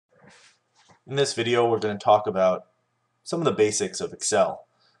In this video, we're going to talk about some of the basics of Excel.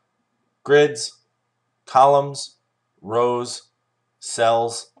 Grids, columns, rows,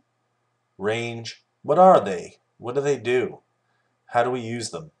 cells, range. What are they? What do they do? How do we use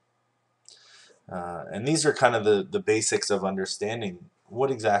them? And these are kind of the basics of understanding what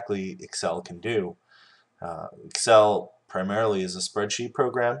exactly Excel can do. Excel primarily is a spreadsheet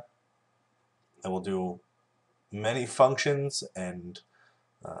program that will do many functions and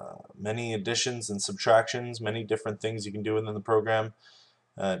many additions and subtractions, many different things you can do within the program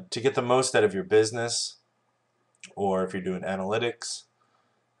to get the most out of your business, or if you're doing analytics.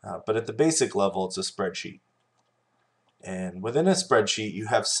 But at the basic level, it's a spreadsheet. And within a spreadsheet, you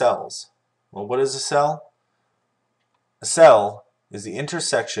have cells. Well, what is a cell? A cell is the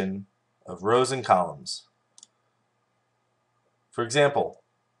intersection of rows and columns. For example,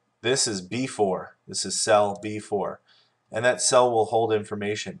 this is B4. This is cell B4. And that cell will hold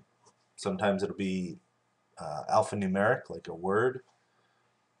information. Sometimes it'll be alphanumeric, like a word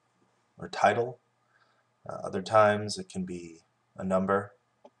or title. Other times it can be a number.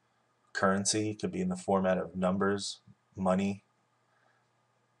 Currency could be in the format of numbers, money,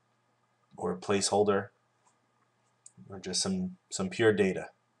 or a placeholder, or just some pure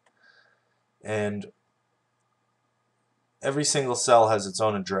data. And every single cell has its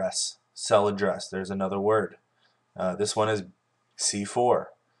own address, cell address. There's another word. This one is C4,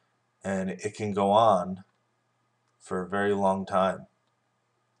 and it can go on for a very long time,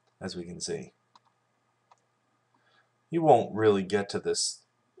 as we can see. You won't really get to this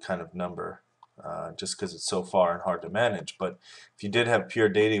kind of number just because it's so far and hard to manage, but if you did have pure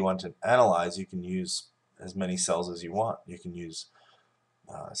data you want to analyze, you can use as many cells as you want. You can use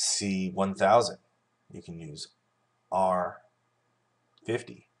C1000, you can use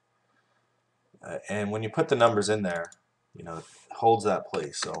R50, and when you put the numbers in there, it holds that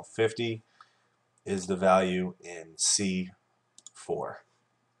place. So 50 is the value in C4.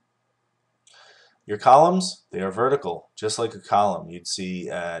 Your columns, they are vertical, just like a column you'd see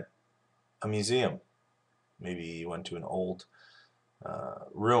at a museum. Maybe you went to an old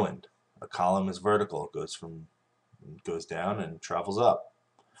ruin. A column is vertical. It goes down and travels up.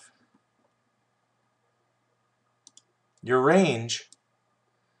 Your range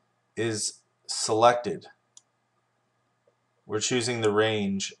is selected. We're choosing the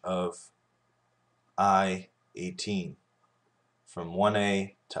range of I-18. From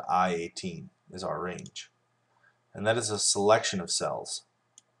 1A to I-18 is our range. And that is a selection of cells.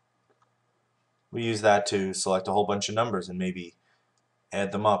 We use that to select a whole bunch of numbers and maybe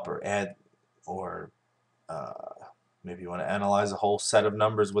add them up, or maybe you want to analyze a whole set of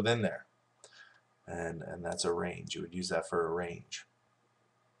numbers within there, and that's a range. You would use that for a range.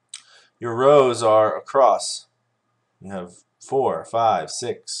 Your rows are across. You have 4, 5,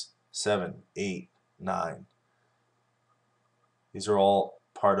 6, 7, 8, 9. These are all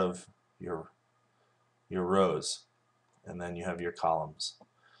part of your rows, and then you have your columns.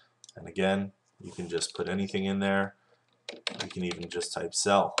 And again, you can just put anything in there. You can even just type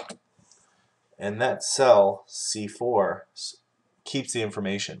cell. And that cell, C4, keeps the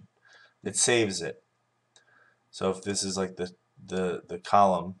information. It saves it. So if this is like the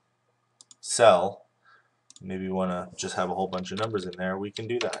column cell, maybe we want to just have a whole bunch of numbers in there, we can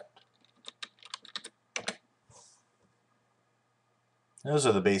do that. Those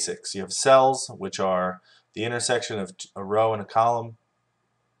are the basics. You have cells, which are the intersection of a row and a column.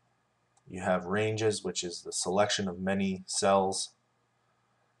 You have ranges, which is the selection of many cells.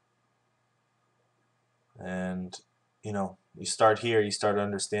 And you start here, you start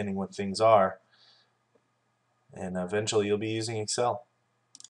understanding what things are, and eventually you'll be using Excel.